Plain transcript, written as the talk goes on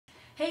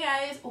Hey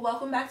guys,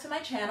 welcome back to my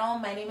channel.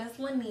 My name is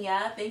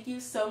Lania. Thank you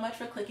so much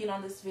for clicking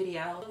on this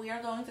video. We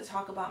are going to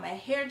talk about my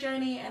hair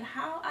journey and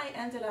how I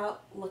ended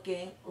up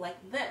looking like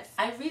this.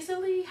 I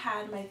recently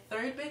had my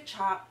third big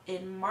chop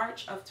in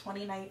March of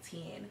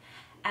 2019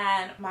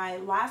 and my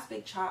last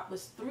big chop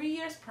was 3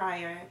 years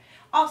prior,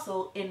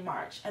 also in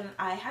March, and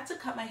I had to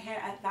cut my hair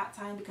at that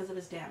time because it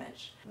was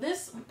damaged.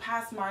 This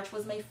past March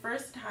was my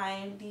first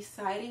time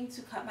deciding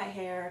to cut my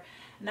hair,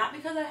 not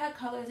because I had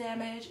color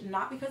damage,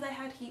 not because I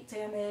had heat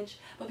damage,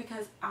 but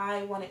because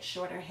I wanted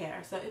shorter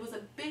hair. So it was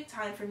a big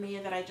time for me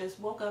that I just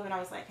woke up and I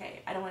was like,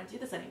 hey, I don't want to do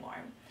this anymore.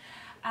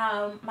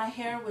 My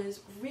hair was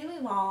really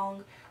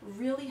long,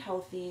 really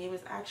healthy. It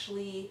was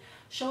actually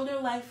shoulder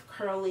length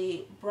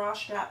curly, bra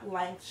strap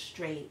length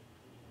straight,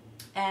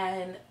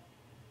 and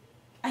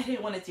I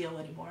didn't want to deal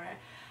anymore.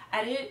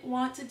 I didn't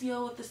want to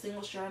deal with the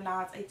single strand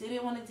knots. I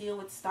didn't want to deal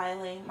with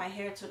styling. My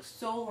hair took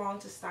so long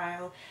to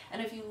style,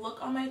 and if you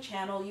look on my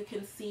channel you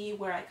can see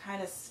where I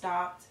kind of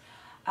stopped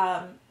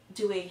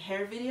doing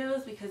hair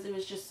videos because it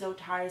was just so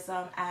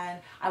tiresome and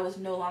I was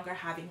no longer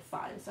having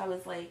fun. So I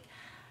was like,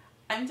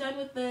 I'm done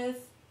with this.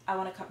 I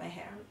want to cut my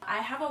hair. I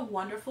have a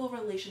wonderful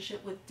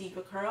relationship with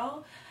Diva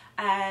Curl,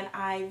 and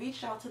I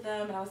reached out to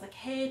them and I was like,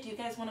 hey, do you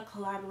guys want to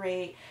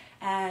collaborate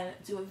and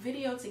do a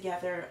video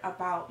together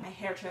about my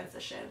hair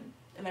transition?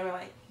 And they were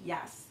like,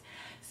 yes.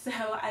 So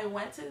I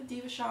went to the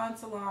Diva Shawn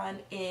salon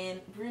in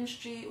Broome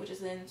Street, which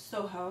is in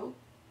Soho,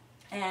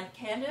 and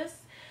Candace,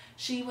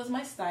 she was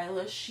my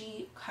stylist.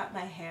 She cut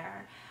my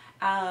hair.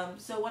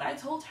 So what I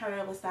told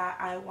her was that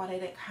I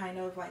wanted it kind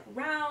of like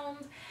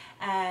round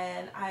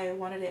and I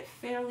wanted it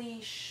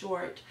fairly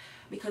short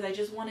because I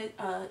just wanted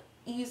a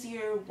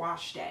easier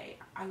wash day.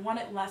 I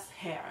wanted less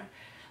hair.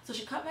 So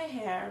she cut my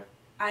hair.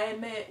 I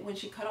admit when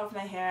she cut off my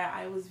hair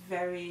I was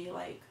very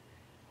like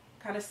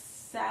kind of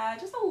sad,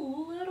 just a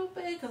little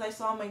bit, because I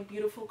saw my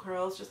beautiful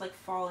curls just like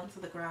fall into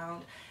the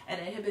ground, and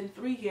it had been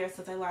 3 years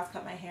since I last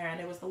cut my hair and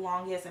it was the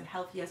longest and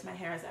healthiest my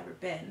hair has ever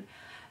been.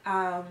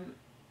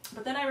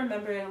 But then I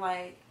remembered,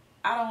 like,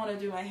 I don't want to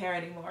do my hair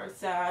anymore,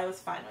 so I was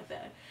fine with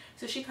it.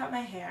 So she cut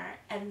my hair,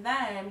 and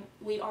then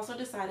we also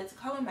decided to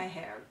color my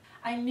hair.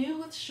 I knew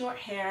with short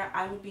hair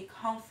I would be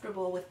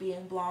comfortable with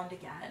being blonde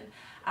again.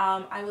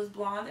 I was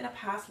blonde in a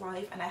past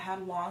life and I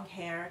had long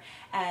hair,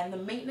 and the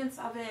maintenance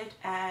of it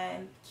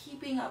and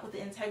keeping up with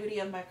the integrity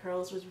of my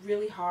curls was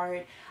really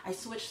hard. I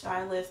switched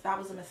stylists. That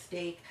was a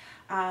mistake,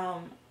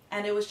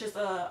 and it was just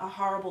a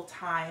horrible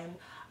time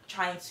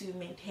trying to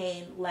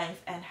maintain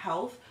length and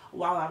health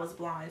while I was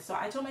blonde. So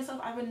I told myself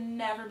I would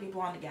never be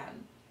blonde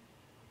again.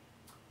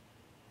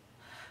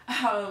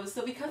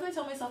 So because I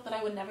told myself that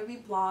I would never be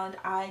blonde,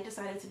 I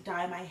decided to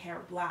dye my hair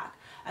black.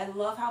 I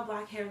love how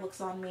black hair looks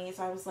on me,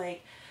 so I was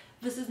like,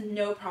 this is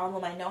no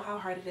problem. I know how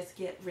hard it is to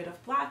get rid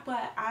of black,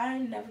 but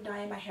I'm never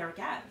dyeing my hair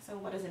again, so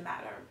what does it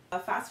matter?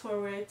 Fast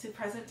forward to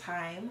present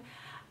time.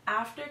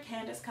 After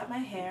Candace cut my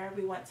hair,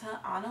 we went to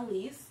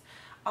Annalise,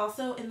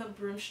 also in the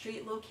Broome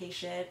Street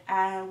location,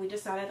 and we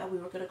decided that we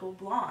were going to go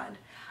blonde.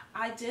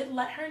 I did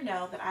let her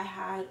know that I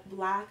had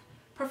black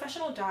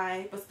professional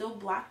dye, but still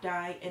black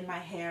dye in my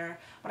hair,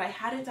 but I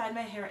hadn't dyed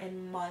my hair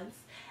in months,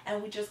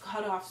 and we just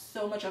cut off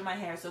so much of my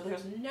hair, so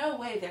there's no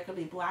way there could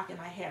be black in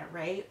my hair,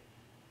 right?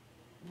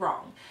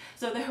 Wrong.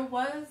 So there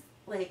was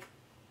like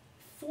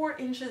 4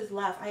 inches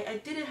left.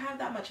 I didn't have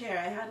that much hair.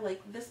 I had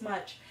like this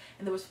much,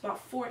 and there was about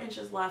 4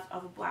 inches left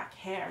of black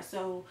hair,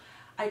 so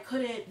I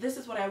couldn't, this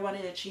is what I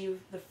wanted to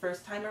achieve the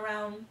first time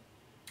around,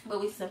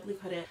 but we simply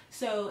couldn't.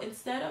 So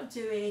instead of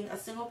doing a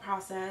single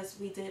process,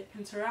 we did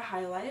Pintura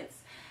highlights,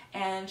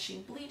 and she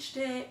bleached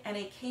it, and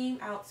it came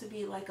out to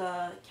be like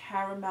a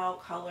caramel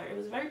color. It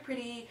was very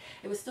pretty.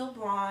 It was still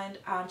blonde,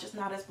 just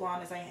not as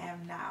blonde as I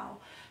am now.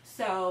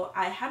 So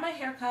I had my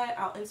hair cut.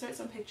 I'll insert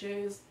some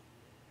pictures.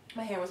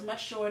 My hair was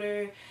much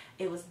shorter.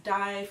 It was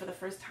dyed for the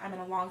first time in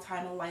a long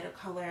time, a lighter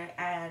color,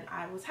 and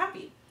I was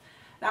happy.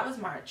 That was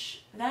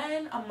March.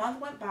 Then a month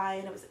went by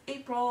and it was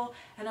April,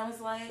 and I was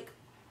like,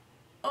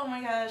 oh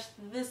my gosh,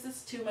 this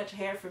is too much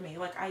hair for me.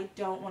 Like, I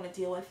don't want to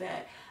deal with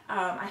it.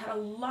 I had a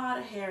lot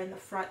of hair in the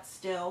front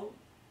still,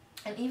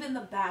 and even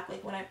the back,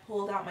 like when I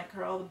pulled out my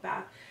curl, the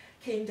back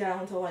came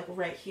down to like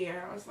right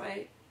here. I was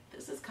like,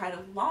 this is kind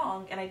of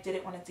long, and I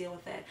didn't want to deal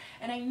with it.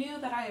 And I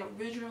knew that I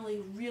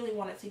originally really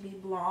wanted to be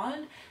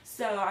blonde,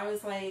 so I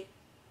was like,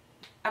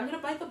 I'm gonna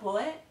bite the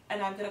bullet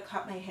and I'm gonna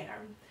cut my hair.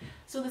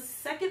 So the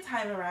second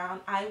time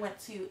around, I went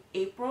to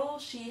April.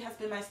 She has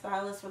been my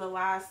stylist for the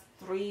last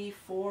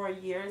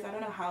 3-4 years. I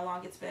don't know how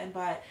long it's been,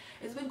 but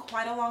it's been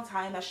quite a long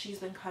time that she's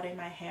been cutting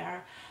my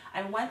hair.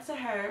 I went to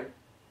her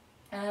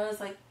and I was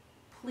like,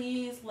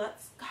 please,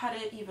 let's cut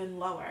it even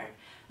lower.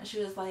 And she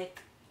was like,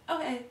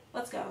 okay,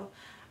 let's go.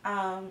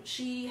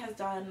 She has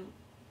done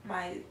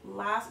my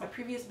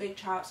previous big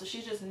chop, so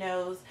she just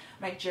knows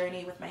my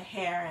journey with my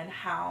hair and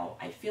how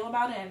I feel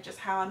about it, and just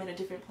how I'm in a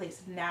different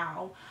place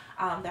now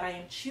that I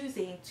am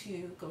choosing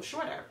to go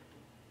shorter.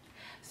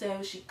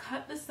 So she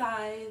cut the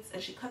sides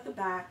and she cut the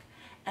back,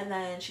 and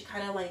then she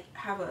kind of like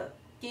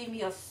gave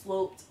me a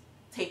sloped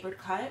tapered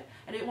cut.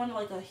 I didn't want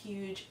like a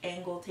huge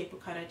angle taper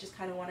cut. I just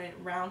kind of wanted it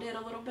rounded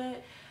a little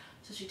bit.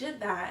 So she did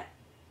that,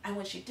 and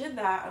when she did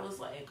that, I was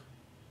like,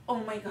 oh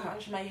my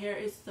gosh, my hair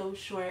is so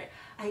short.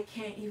 I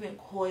can't even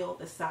coil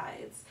the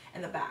sides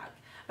and the back.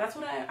 That's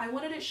what I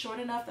wanted it short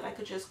enough that I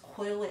could just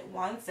coil it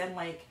once and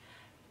like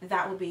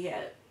that would be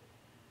it.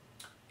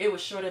 It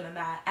was shorter than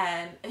that,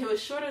 and it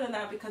was shorter than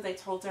that because I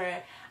told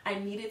her I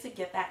needed to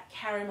get that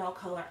caramel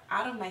color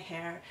out of my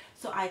hair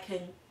so I can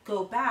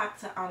go back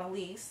to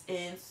Annalise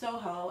in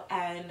Soho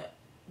and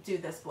do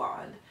this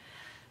blonde.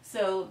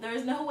 So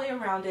there's no way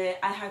around it.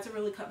 I had to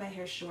really cut my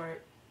hair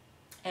short,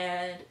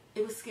 and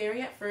it was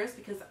scary at first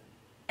because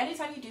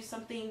anytime you do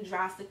something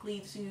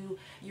drastically to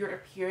your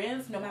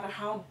appearance, no matter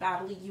how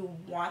badly you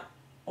want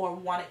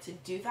it to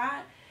do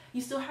that, you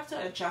still have to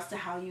adjust to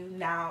how you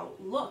now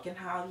look and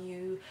how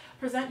you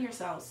present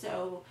yourself.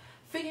 So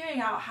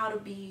figuring out how to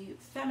be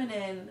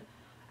feminine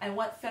and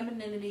what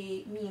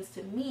femininity means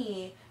to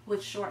me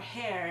with short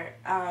hair,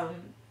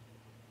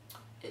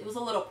 it was a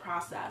little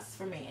process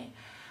for me.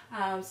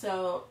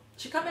 So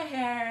she cut my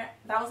hair,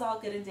 that was all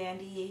good and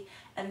dandy,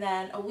 and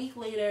then a week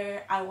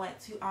later I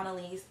went to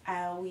Annalise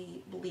and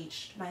we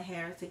bleached my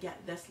hair to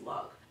get this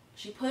look.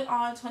 She put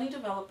on 20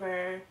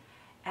 Developer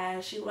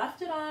and she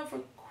left it on for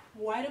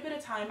quite a bit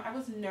of time. I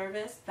was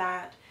nervous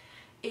that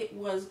it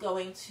was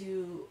going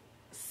to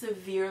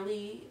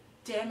severely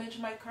damage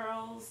my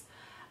curls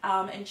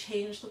and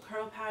change the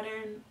curl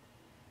pattern.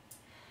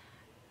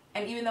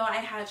 And even though I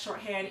had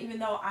short hair, and even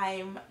though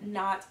I'm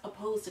not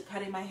opposed to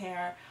cutting my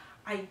hair,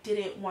 I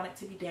didn't want it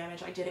to be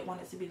damaged. I didn't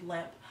want it to be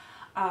limp.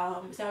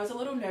 So I was a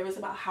little nervous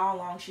about how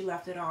long she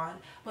left it on.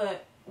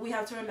 But we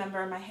have to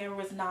remember my hair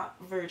was not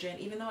virgin.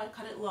 Even though I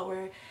cut it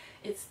lower,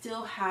 it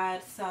still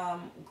had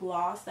some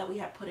gloss that we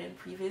had put in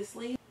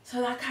previously.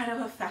 So that kind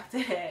of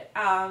affected it.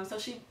 So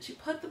she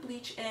put the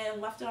bleach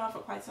in, left it on for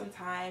quite some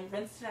time,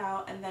 rinsed it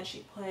out, and then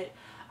she put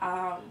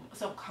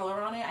some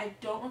color on it. I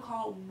don't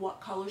recall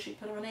what color she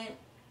put on it,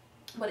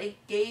 but it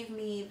gave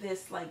me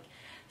this like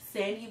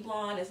sandy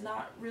blonde. It's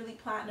not really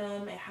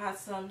platinum. It has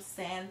some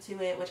sand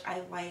to it, which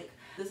I like.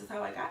 This is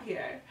how I got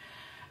here.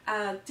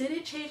 Did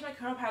it change my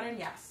curl pattern?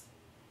 Yes,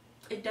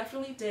 it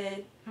definitely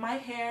did. My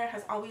hair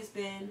has always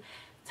been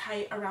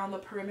tight around the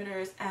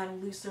perimeters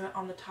and looser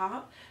on the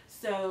top.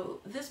 So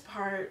this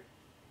part,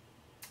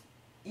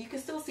 you can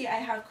still see I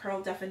have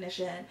curl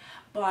definition,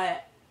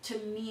 but to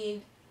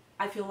me,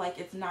 I feel like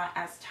it's not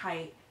as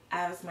tight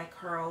as my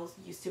curls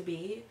used to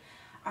be.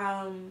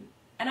 And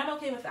I'm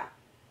okay with that.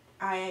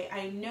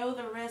 I know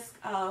the risk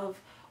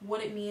of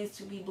what it means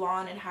to be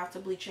blonde and have to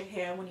bleach your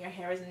hair when your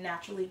hair is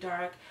naturally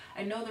dark.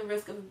 I know the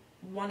risk of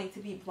wanting to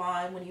be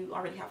blonde when you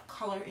already have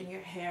color in your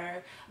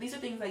hair. These are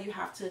things that you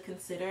have to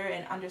consider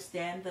and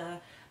understand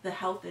the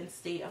health and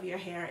state of your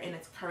hair in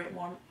its current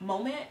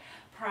moment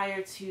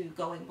prior to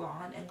going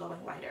blonde and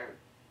going lighter.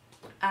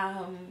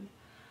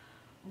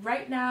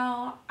 Right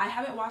now, I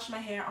haven't washed my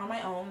hair on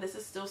my own. This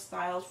is still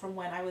styled from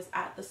when I was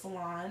at the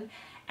salon,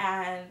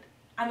 and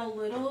I'm a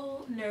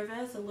little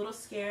nervous, a little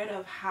scared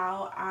of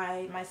how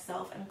I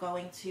myself am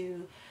going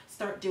to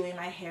start doing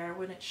my hair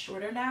when it's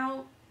shorter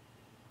now.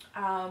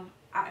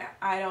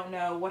 I don't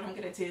know what I'm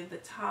gonna do. The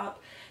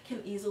top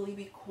can easily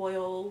be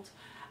coiled.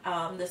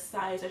 The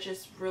sides are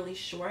just really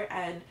short,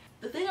 and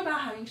the thing about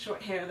having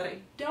short hair that I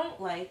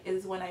don't like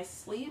is when I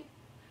sleep,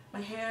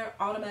 my hair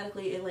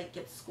automatically, it like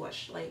gets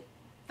squished. Like,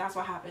 that's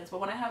what happens.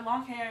 But when I had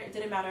long hair, it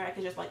didn't matter. I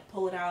could just like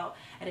pull it out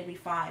and it'd be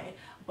fine.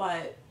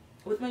 But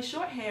with my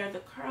short hair, the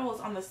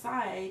curls on the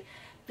side,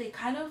 they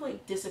kind of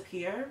like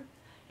disappear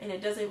and it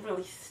doesn't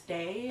really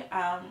stay.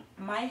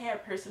 My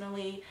hair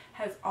personally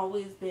has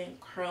always been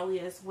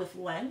curliest with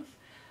length.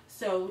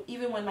 So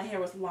even when my hair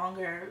was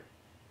longer,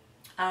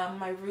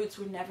 my roots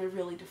were never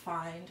really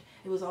defined.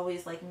 It was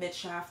always like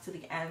mid-shaft to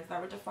the ends that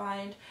were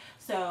defined.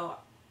 So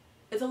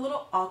it's a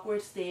little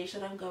awkward stage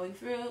that I'm going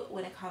through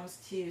when it comes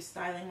to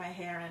styling my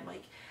hair and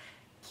like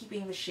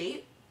keeping the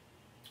shape.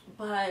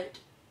 But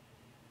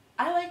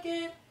I like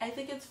it. I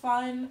think it's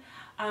fun.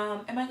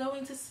 Am I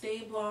going to stay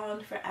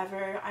blonde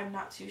forever? I'm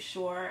not too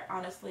sure,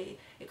 honestly.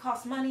 It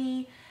costs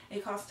money,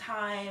 it costs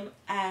time,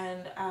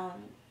 and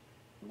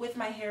with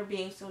my hair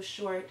being so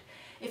short,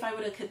 if I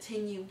were to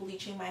continue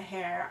bleaching my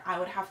hair, I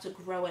would have to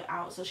grow it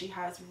out so she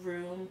has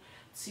room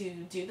to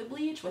do the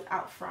bleach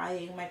without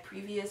frying my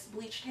previous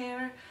bleached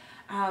hair.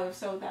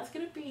 So that's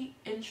going to be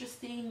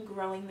interesting,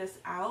 growing this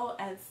out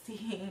and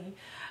seeing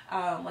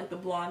like the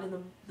blonde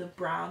and the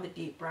brown, the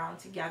deep brown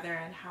together,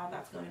 and how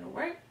that's going to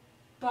work.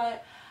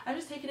 But I'm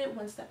just taking it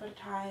one step at a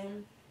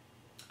time.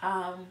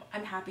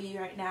 I'm happy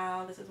right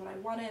now. This is what I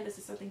wanted. This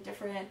is something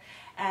different.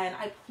 And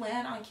I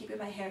plan on keeping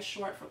my hair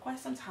short for quite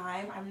some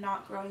time. I'm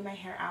not growing my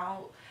hair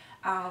out,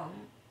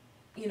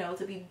 you know,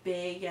 to be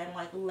big and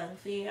like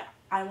lengthy.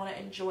 I want to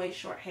enjoy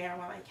short hair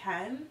while I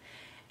can.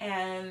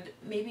 And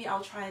maybe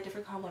I'll try a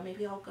different color.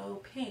 Maybe I'll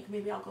go pink.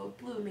 Maybe I'll go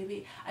blue.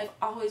 Maybe I've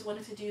always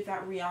wanted to do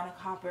that Rihanna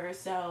copper.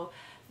 So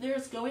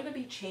there's going to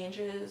be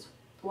changes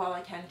while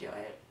I can do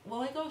it.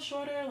 Will I go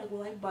shorter? Like,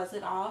 will I buzz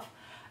it off?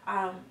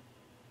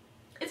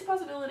 It's a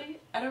possibility.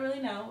 I don't really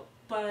know.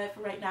 but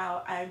for right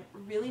now I'm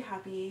really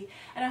happy,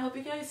 and I hope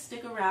you guys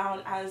stick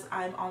around as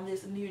I'm on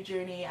this new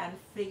journey and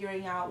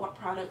figuring out what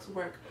products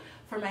work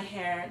for my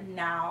hair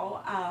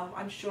now.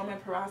 I'm sure my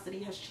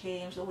porosity has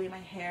changed, the way my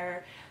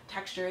hair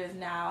texture is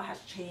now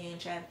has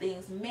changed, and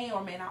things may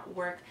or may not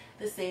work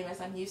the same as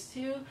I'm used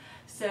to.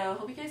 So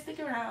hope you guys stick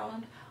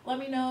around. Let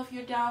me know if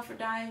you're down for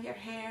dyeing your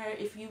hair,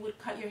 if you would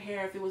cut your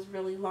hair if it was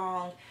really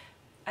long.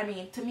 I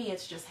mean, to me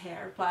it's just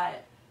hair,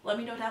 but let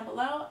me know down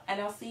below,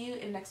 and I'll see you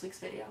in next week's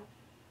video.